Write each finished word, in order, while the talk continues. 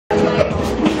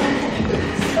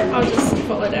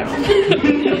slow it down.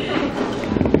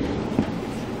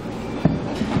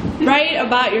 Write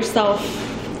about yourself.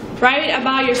 Write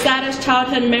about your saddest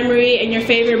childhood memory and your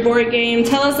favorite board game.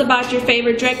 Tell us about your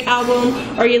favorite Drake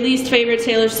album or your least favorite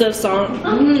Taylor Swift song.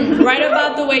 Write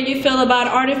about the way you feel about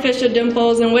artificial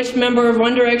dimples and which member of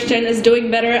One Direction is doing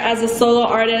better as a solo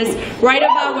artist. Write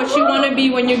about what you want to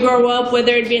be when you grow up,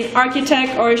 whether it be an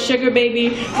architect or a sugar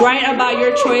baby. Write about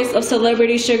your choice of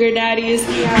celebrity sugar daddies.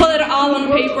 Put it all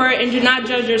on paper and do not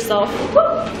judge yourself.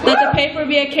 Let the paper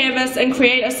be a canvas and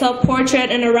create a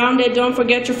self-portrait, and around it, don't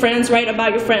forget your friends. Write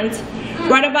about your friends.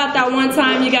 Write about that one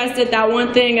time you guys did that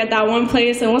one thing at that one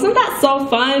place, and wasn't that so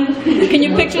fun? Can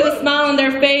you picture the smile on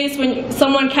their face when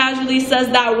someone casually says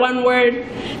that one word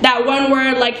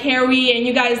like Harry, and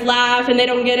you guys laugh and they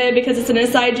don't get it because it's an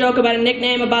inside joke about a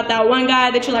nickname about that one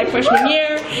guy that you like freshman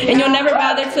year, and you'll never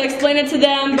bother to explain it to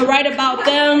them, but write about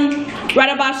them.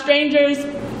 Write about strangers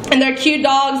and their cute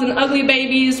dogs and ugly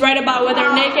babies. Write about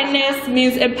whether nakedness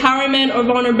means empowerment or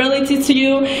vulnerability to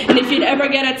you. And if you'd ever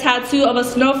get a tattoo of a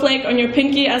snowflake on your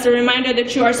pinky as a reminder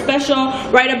that you are special,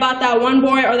 write about that one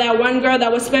boy or that one girl that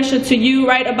was special to you.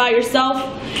 Write about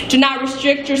yourself. Do not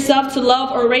restrict yourself to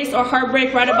love or race or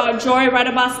heartbreak. Write about joy. Write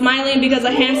about smiling because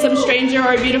a handsome stranger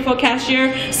or a beautiful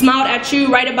cashier smiled at you.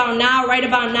 Write about now. Write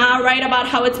about now. Write about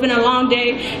how it's been a long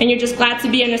day and you're just glad to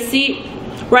be in a seat.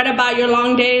 Write about your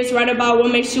long days. Write about what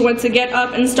makes you want to get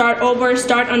up and start over,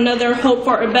 start another, hope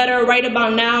for a better. Write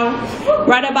about now.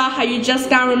 Write about how you just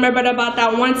now remembered about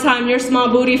that one time your small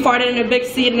booty farted in a big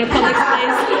seat in a public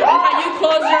space, and how you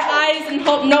close your eyes and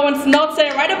hope no one smelt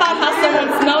it. Write about how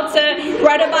someone smelt it.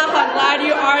 Write about how glad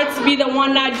you are to be the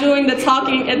one not doing the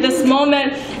talking at this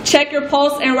moment. Check your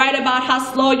pulse and write about how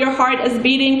slow your heart is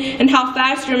beating and how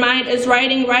fast your mind is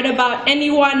writing. Write about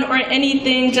anyone or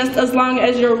anything, just as long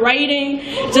as you're writing,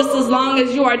 just as long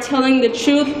as you are telling the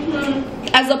truth.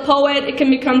 As a poet, it can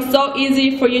become so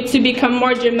easy for you to become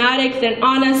more dramatic than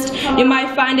honest. You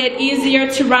might find it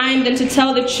easier to rhyme than to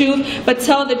tell the truth, but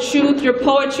tell the truth. Your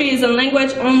poetry is a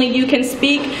language only you can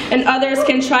speak and others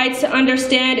can try to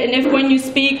understand. And if when you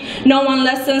speak, no one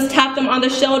listens, tap them on the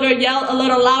shoulder, yell a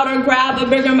little louder, grab a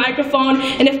bigger microphone.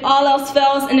 And if all else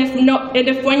fails, and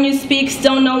if when you speak,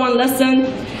 still no one listens,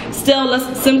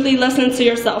 simply listen to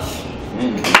yourself.